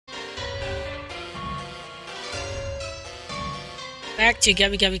Back to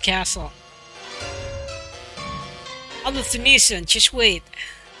Gami Gami Castle. I'm a Phoenician, just wait.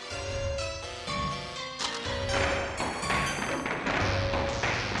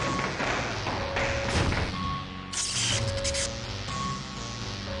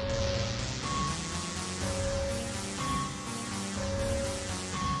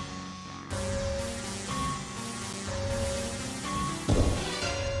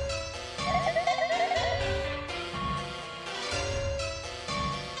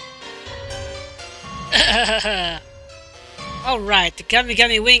 Alright, the Gami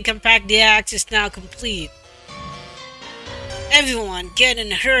Gami Wing Compact DX is now complete. Everyone, get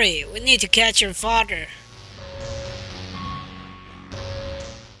in a hurry. We need to catch your father.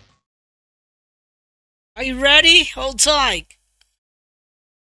 Are you ready? Hold tight.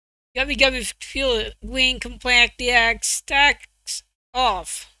 Gami Gami Fuel Wing Compact DX stacks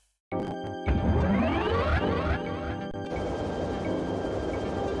off.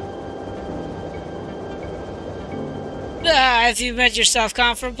 Have you made yourself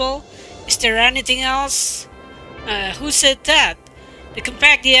comfortable? Is there anything else? Who said that? The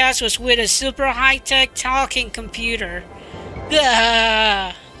compact DS was with a super high-tech talking computer.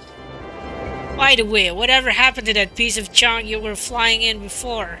 By the way, whatever happened to that piece of junk you were flying in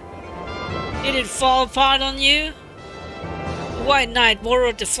before? Did it fall apart on you? The White Knight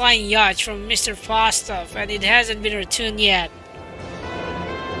borrowed the flying yacht from Mr. Postov and it hasn't been returned yet.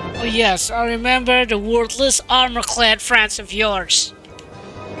 Oh yes, I remember the worthless armor-clad friends of yours.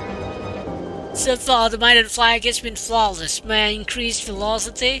 So far, the minded flag has been flawless. May I increase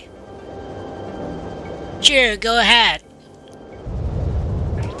velocity? Sure, go ahead.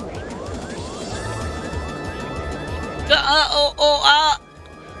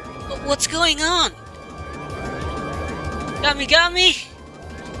 What's going on? Gami Gami?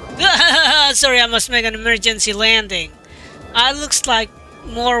 Sorry, I must make an emergency landing. Looks like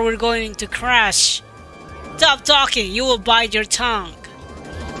we're going to crash. Stop talking, you will bite your tongue.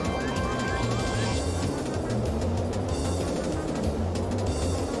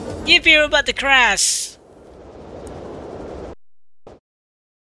 Keep here about the crash.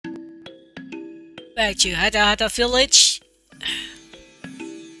 Back to Hata Hata village.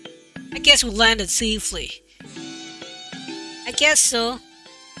 I guess we landed safely. I guess so.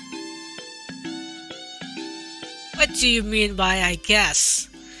 What do you mean by I guess?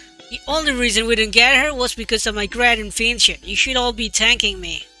 The only reason we didn't get her was because of my great invention. You should all be thanking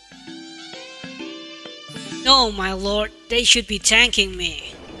me. No, my lord, they should be thanking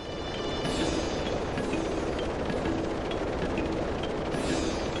me.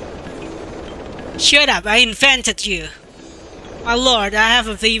 Shut up, I invented you. My lord, I have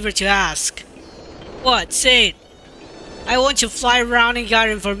a favor to ask. What? Say it. I want to fly around and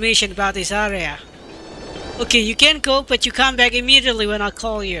gather information about this area. Okay, you can go, but you come back immediately when I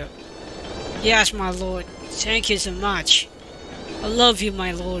call you. Yes, my lord. Thank you so much. I love you,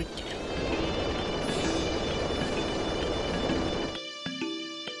 my lord.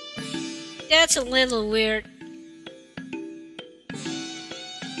 That's a little weird.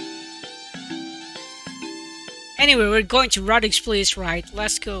 Anyway, we're going to Radix place, right?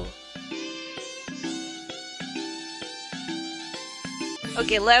 Let's go.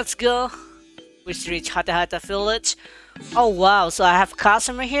 Okay, let's go. We reached Hata Hata village. Oh wow, so I have a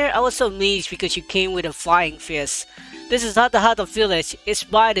customer here? I was so amazed because you came with a flying fish. This is Hata Hata village. It's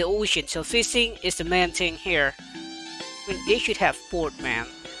by the ocean, so fishing is the main thing here. I mean, they should have port, man.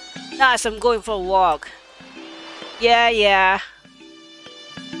 Nice, I'm going for a walk. Yeah.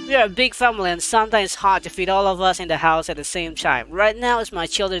 We are a big family and sometimes it's hard to fit all of us in the house at the same time. Right now, it's my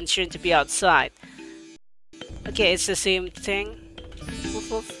children's turn to be outside. Okay, it's the same thing. Woof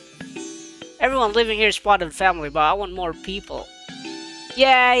woof. Everyone living here is part of the family, but I want more people.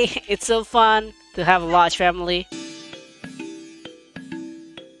 Yay! It's so fun to have a large family.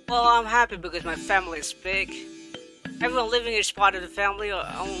 Well, I'm happy because my family is big. Everyone living here is part of the family,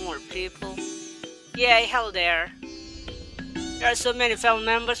 I want more people. Yay, hello there. There are so many family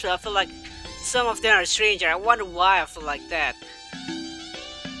members, but I feel like some of them are strangers. I wonder why I feel like that.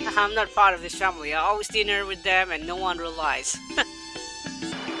 I'm not part of this family. I always dinner with them and no one realizes.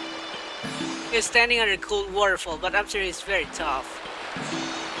 He's standing under a cool waterfall, but I'm sure it's very tough.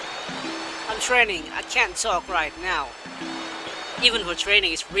 I'm training. I can't talk right now. Even for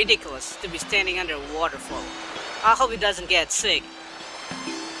training, it's ridiculous to be standing under a waterfall. I hope he doesn't get sick.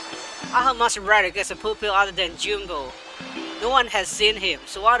 I hope Master Rider gets a pupil other than Jumbo. No one has seen him,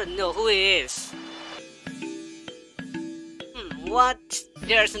 so I don't know who he is. What?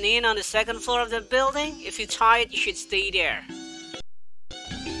 There's an inn on the second floor of the building? If you're tired, you should stay there.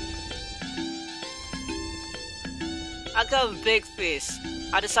 I got a big fish.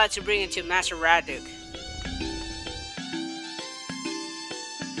 I decided to bring it to Master Raduk.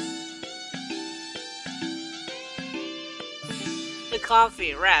 Get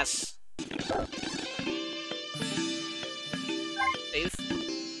comfy, rest. Safe.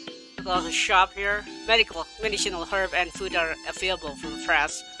 Got a shop here. Medicinal herb and food are available from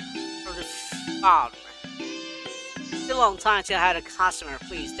France from the farm. It's been a long time since I had a customer.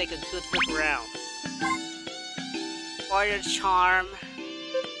 Please take a good look around. Fire charm.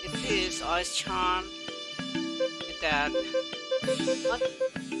 It is ice charm. Look at that. What?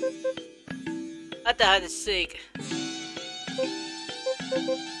 What the hell is sick?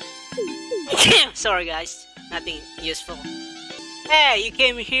 Sorry guys, nothing useful. Hey, you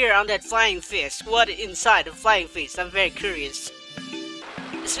came here on that flying fish. What inside the flying fish? I'm very curious.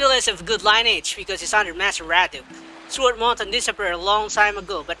 This village of good lineage because it's under Master Raduk. Sword Mountain disappeared a long time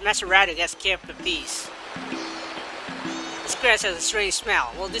ago, but Master Raduk has kept the peace. This grass has a strange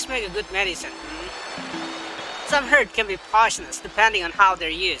smell. Will this make a good medicine? Some herbs can be poisonous depending on how they're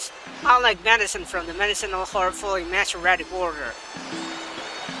used. Unlike medicine from the medicinal herb following Master Raduk order.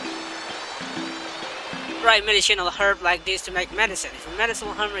 Right medicinal herb like this to make medicine. If a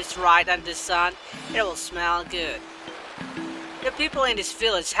medicinal herb is right under the sun, it will smell good. The people in this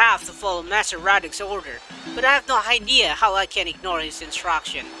village have to follow Master Raduk's order, but I have no idea how I can ignore his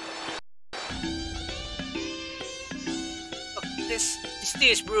instruction. This tea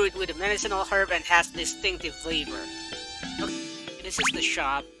is brewed with a medicinal herb and has distinctive flavor. Okay, this is the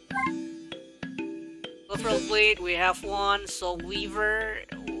shop. Overall blade, we have one. Soul Weaver,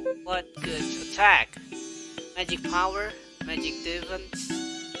 what good? Attack. Magic power, magic defense.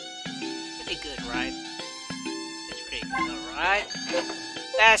 Pretty good, right? It's pretty good, alright.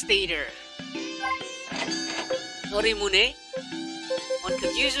 Fast Eater. Norimune. One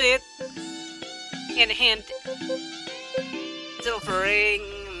could use it. Hint. Silver Ring.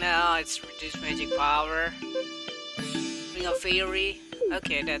 No, it's reduced magic power. Ring of Fairy.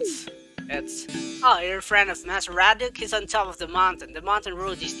 Okay, that's... Oh, you're a friend of Master Raduk? He's on top of the mountain. The mountain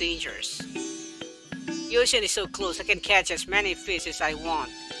road is dangerous. The ocean is so close, I can catch as many fish as I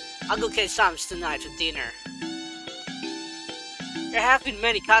want. I'll go catch some tonight for dinner. There have been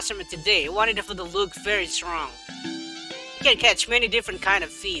many customers today. One of them look very strong. We can catch many different kind of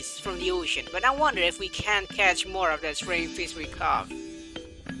fish from the ocean, but I wonder if we can catch more of that strange fish we caught.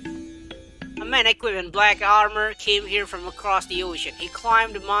 A man equipped in black armor came here from across the ocean. He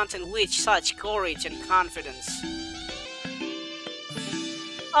climbed the mountain with such courage and confidence.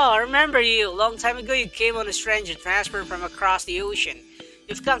 Oh, I remember you. Long time ago you came on a stranger transport from across the ocean.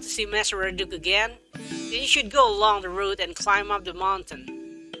 You've come to see Master Raduk again? Then you should go along the route and climb up the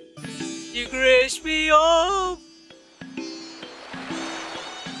mountain. You grace me up!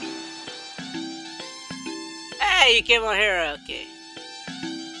 Hey, you came on here, okay.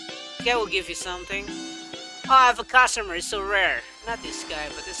 Okay, we'll give you something. Oh, I have a customer, it's so rare. Not this guy,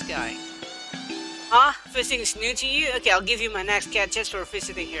 but this guy. Huh? Fishing is new to you? Okay, I'll give you my next cat just for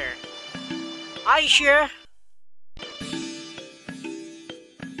visiting here. Are you sure?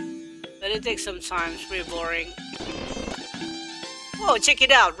 But it takes some time, it's pretty boring. Whoa, check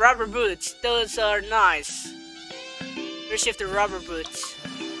it out, rubber boots. Those are nice. Receive the rubber boots.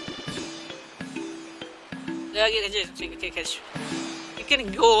 Yeah, you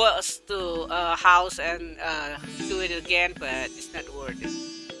can go to a house and do it again, but it's not worth it.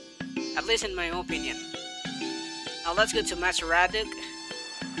 At least in my opinion. Now let's go to Master Raduk.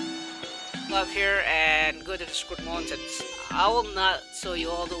 Go up here and go to the Squid Mountains. I will not show you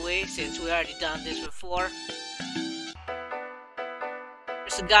all the way since we already done this before.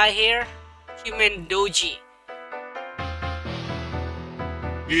 There's a guy here, Human Doji.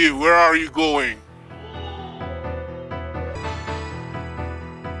 You, where are you going?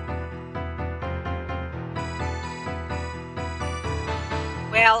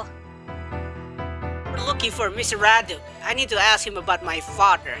 Well, we're looking for Mr. Raduk. I need to ask him about my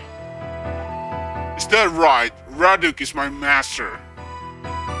father. Is that right? Raduk is my master.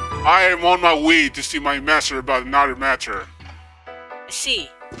 I am on my way to see my master about another matter. I see.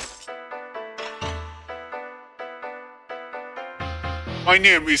 My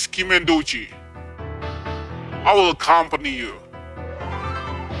name is Kimendoji. I will accompany you.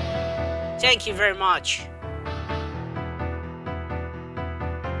 Thank you very much.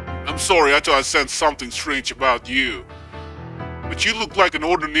 I'm sorry, I thought I sensed something strange about you. But you look like an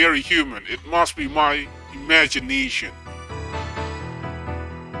ordinary human. It must be my imagination.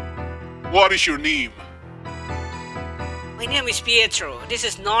 What is your name? My name is Pietro. This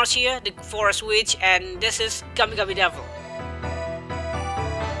is Narcia, the Forest Witch, and this is Kamigami Devil.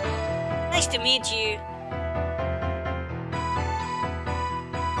 Nice to meet you.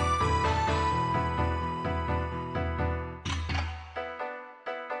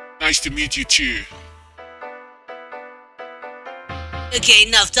 Nice to meet you too. Okay,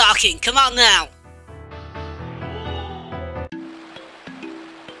 enough talking. Come on now.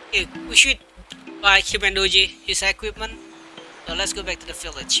 Okay, we should buy Kimendoji his equipment. So let's go back to the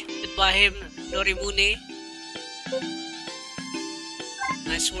village. Goodbye him, Norimune.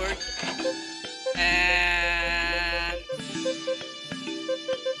 Nice work. And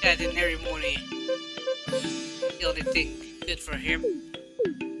yeah, the Norimune. The only thing good for him.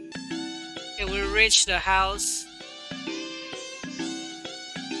 Okay, we reached the house.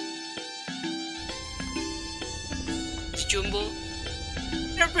 It's Jumbo.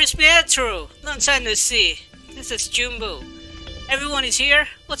 Empress Pietro! Long time no see. This is Jumbo. Everyone is here?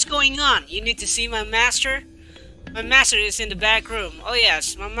 What's going on? You need to see my master? My master is in the back room. Oh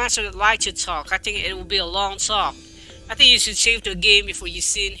yes, my master would like to talk. I think it will be a long talk. I think you should save the game before you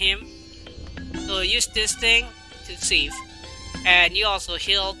see him. So use this thing to save. And you also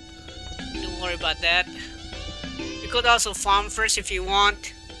heal. Don't worry about that. You could also farm first if you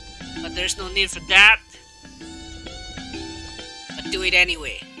want. But there's no need for that. But do it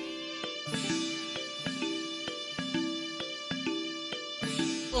anyway.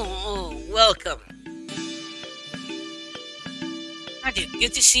 Oh, welcome. Radek,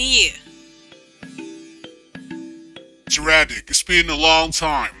 good to see you. It's Radek. It's been a long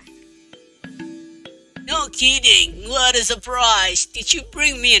time. No kidding. What a surprise. Did you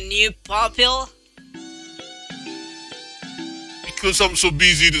bring me a new pop pill? Because I'm so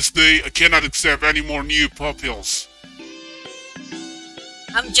busy this day, I cannot accept any more new pupils.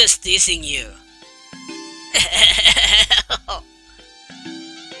 I'm just teasing you.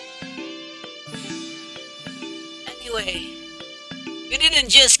 Anyway, you didn't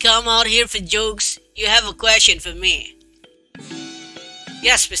just come out here for jokes. You have a question for me.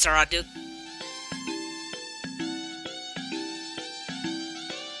 Yes, Mr. Radek.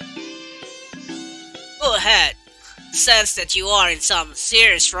 Go ahead. Sense that you are in some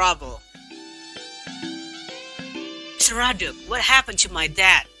serious trouble. Mr. Radek, what happened to my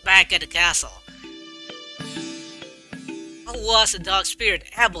dad back at the castle? How was the dog spirit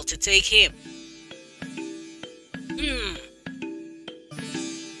able to take him?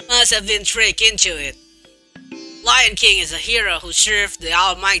 Must have been tricked into it. Lion King is a hero who served the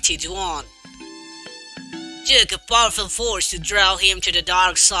Almighty Duan. Took a powerful force to draw him to the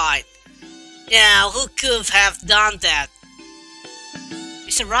dark side. Now, who could have done that?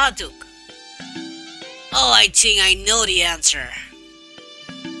 Mr. Radek. Oh, I think I know the answer.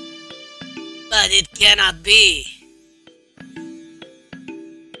 But it cannot be.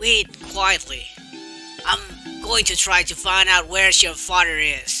 Wait quietly. I'm going to try to find out where your father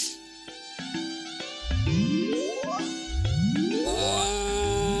is.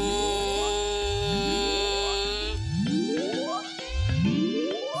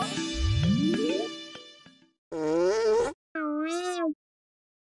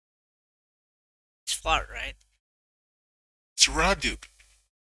 It's far, right? It's Radek.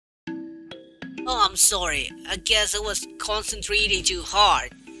 Oh, I'm sorry. I guess I was concentrating too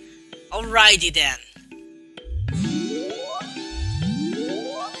hard. Alrighty then.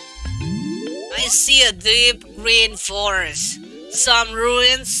 I see a deep green forest, some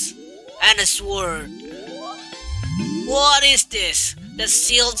ruins, and a sword. What is this? The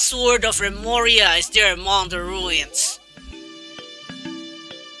sealed sword of Remoria is there among the ruins.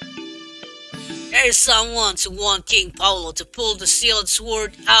 There is someone who want King Paolo to pull the sealed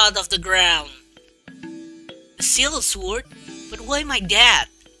sword out of the ground. A sealed sword? But why my dad?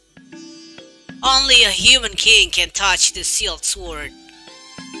 Only a human king can touch the sealed sword.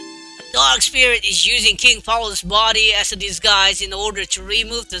 The Dark Spirit is using King Paolo's body as a disguise in order to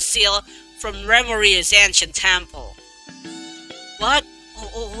remove the seal from Remoria's ancient temple. What?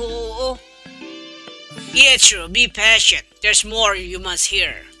 Oh. Pietro, be patient. There's more you must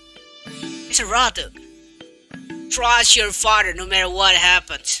hear. Mr. Radek, trust your father no matter what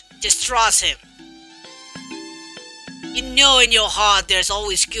happens. Just trust him. You know in your heart there's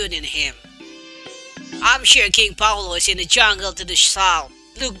always good in him. I'm sure King Paolo is in the jungle to the south.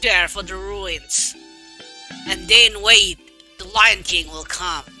 Look there for the ruins. And then wait, the Lion King will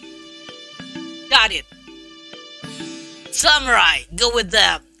come. Got it. Samurai, go with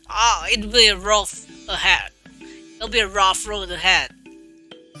them. It'll be a rough ahead. It'll be a rough road ahead.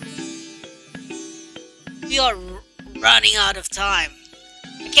 We are running out of time.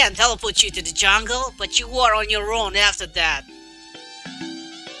 I can't teleport you to the jungle, but you are on your own after that.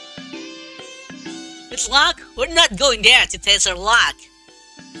 With luck, we're not going there to test our luck.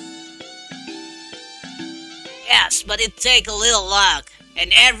 Yes, but it takes a little luck,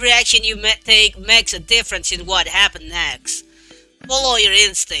 and every action you take makes a difference in what happens next. Follow your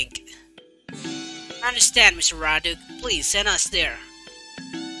instinct, I understand, Mr. Raduk. Please send us there.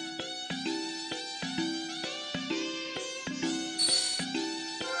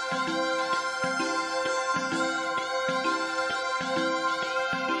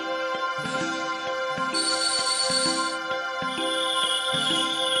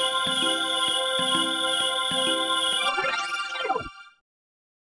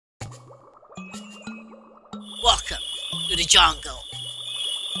 Welcome to the jungle.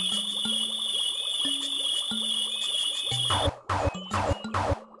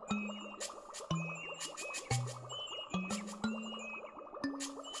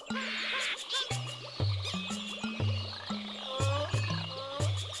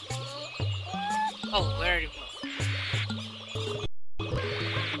 Oh, where did it move?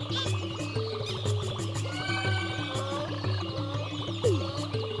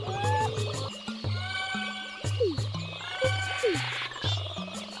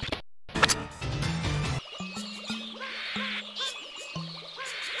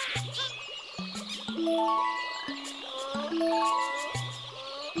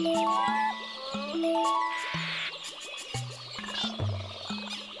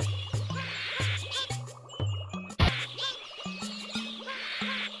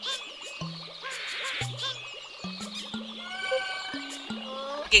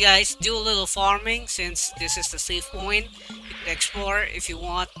 Okay guys, do a little farming since this is the save point. You can explore if you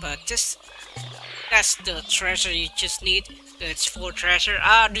want, but just that's the treasure you just need. It's 4 treasure.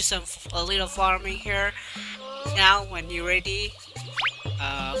 I'll do a little farming here. Now when you're ready.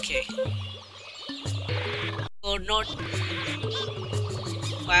 Okay. Go north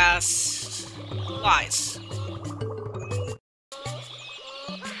wise.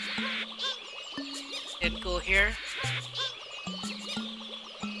 Then go here.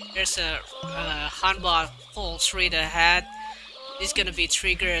 There's a handball pole straight ahead. It's gonna be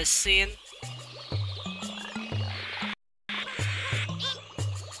trigger a scene.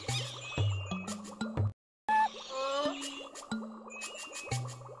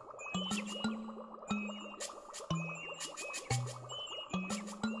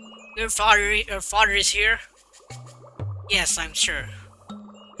 Your father is here? Yes, I'm sure.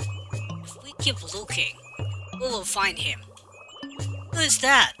 If we keep looking, we will find him. Who is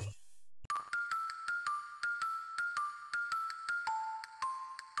that?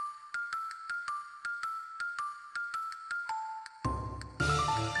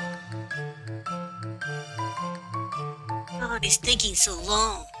 Oh, it's taking so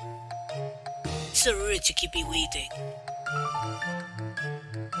long. It's so rude to keep me waiting.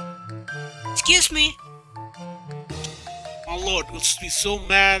 Excuse me? My lord will be so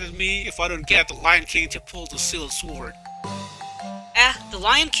mad at me if I don't get the Lion King to pull the sealed sword. The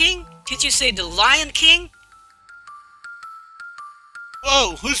Lion King? Did you say the Lion King?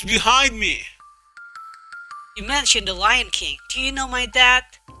 Whoa, who's behind me? You mentioned the Lion King. Do you know my dad?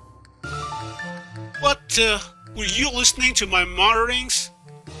 What, were you listening to my mutterings?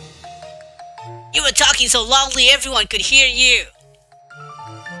 You were talking so loudly everyone could hear you.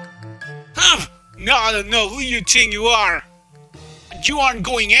 Now I don't know who you think you are. And you aren't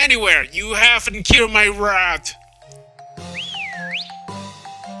going anywhere. You haven't killed my rat.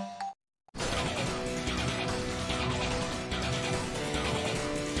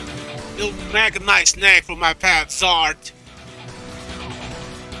 You'll make a nice snack for my pet's art.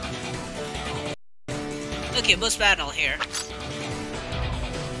 Okay, boss battle here.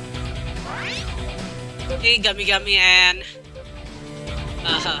 Hey, Gummy and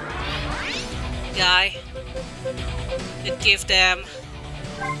guy that give them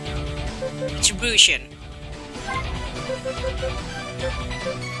retribution.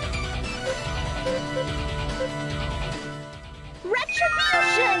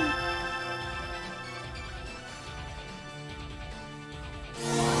 Retribution!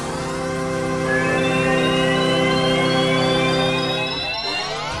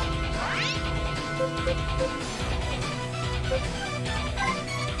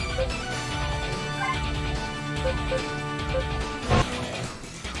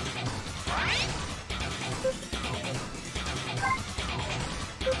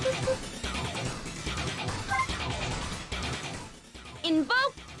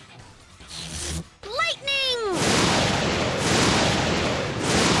 Invoke lightning!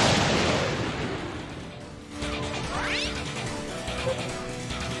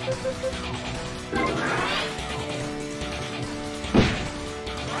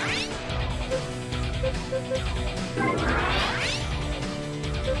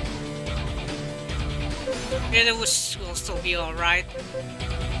 Yeah, that will still be alright.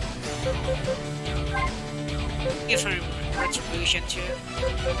 Different retribution too.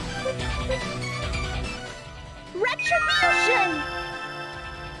 Retribution!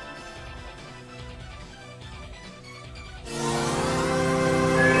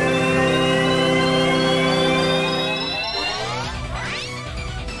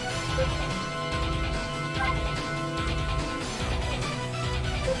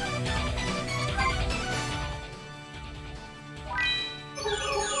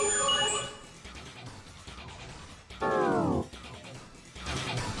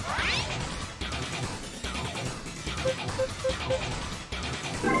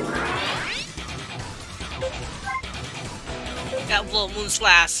 Got blow moon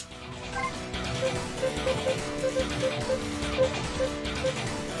slash.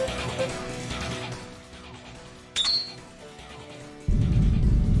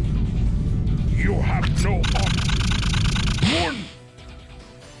 You have no honor. Moon.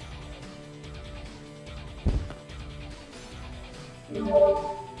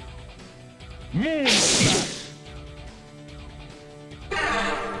 Moon slash.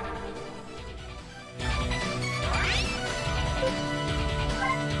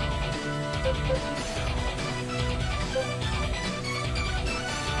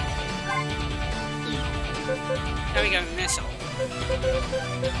 Now we got a missile.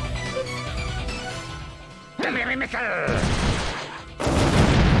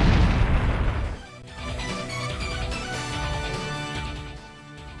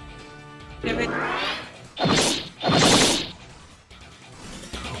 Damn it.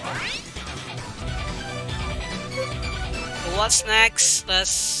 What's next?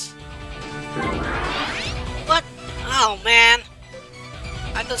 Let's... What? Oh man!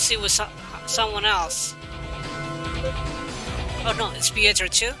 I thought she was someone else. Oh no, it's Pietro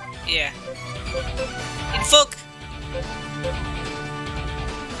too? Yeah. Invoke!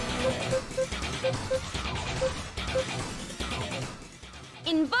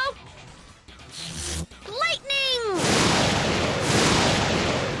 Invoke lightning!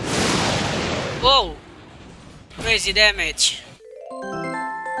 Whoa! Crazy damage.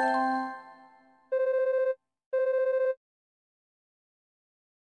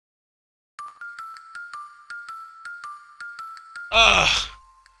 Ugh.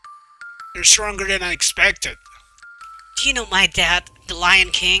 You're stronger than I expected. Do you know my dad, the Lion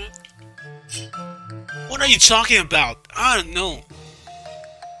King? What are you talking about? I don't know.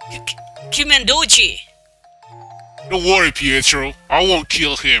 Kumendoji! Don't worry, Pietro. I won't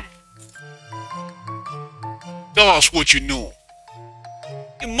kill him. Tell us what you know.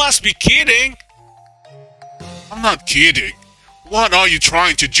 You must be kidding. I'm not kidding. What are you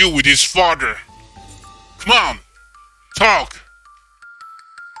trying to do with his father? Come on, talk.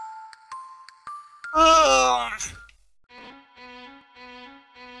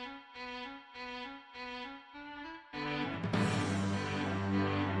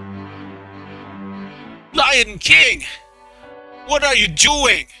 Lion King! What are you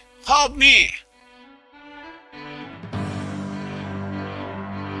doing? Help me!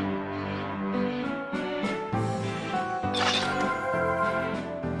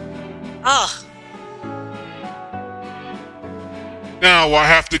 Oh, Now I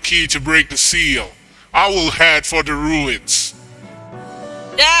have the key to break the seal. I will head for the ruins.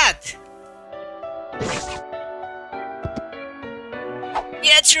 Dad!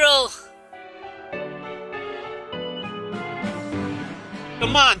 Pietro!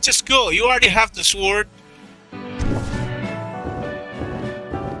 Come on, just go. You already have the sword.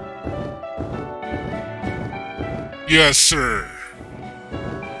 Yes, sir.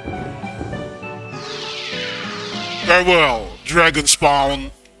 Farewell, Dragon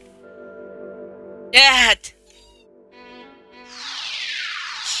Spawn. Dad!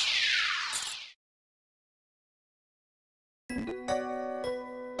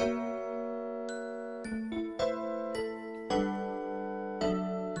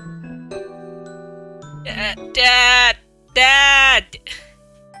 Dad! Dad!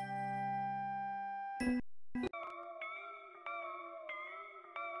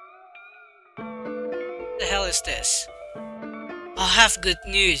 The hell is this? I have good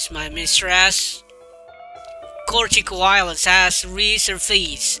news, my mistress. Cortico Islands has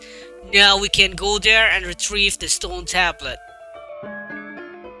resurfaced. Now we can go there and retrieve the stone tablet.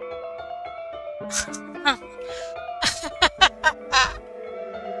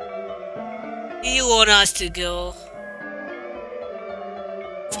 You want us to go?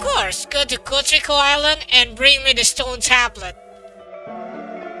 Of course, go to Cortico Island and bring me the stone tablet.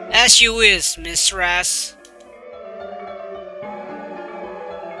 As you wish, mistress.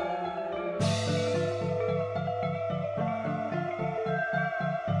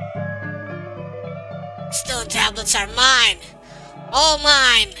 Stone tablets are mine. All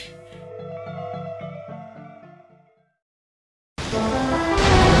mine.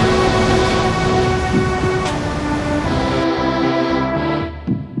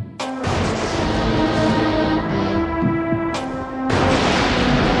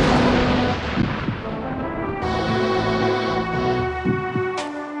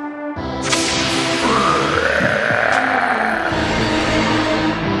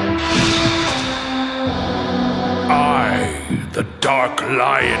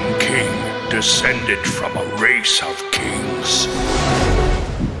 Lion King descended from a race of kings.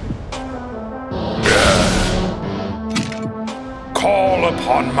 Call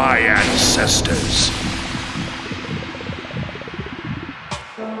upon my ancestors.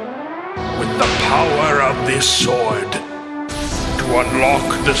 With the power of this sword, to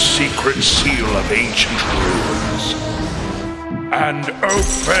unlock the secret seal of ancient ruins and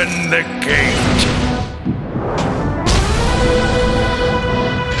open the gate.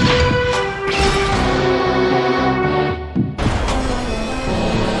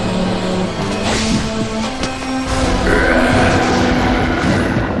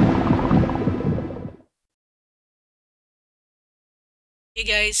 Hey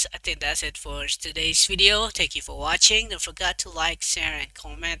guys, I think that's it for today's video. Thank you for watching. Don't forget to like, share, and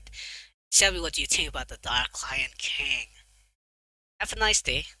comment. Tell me what you think about the Dark Lion King. Have a nice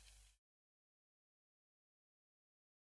day.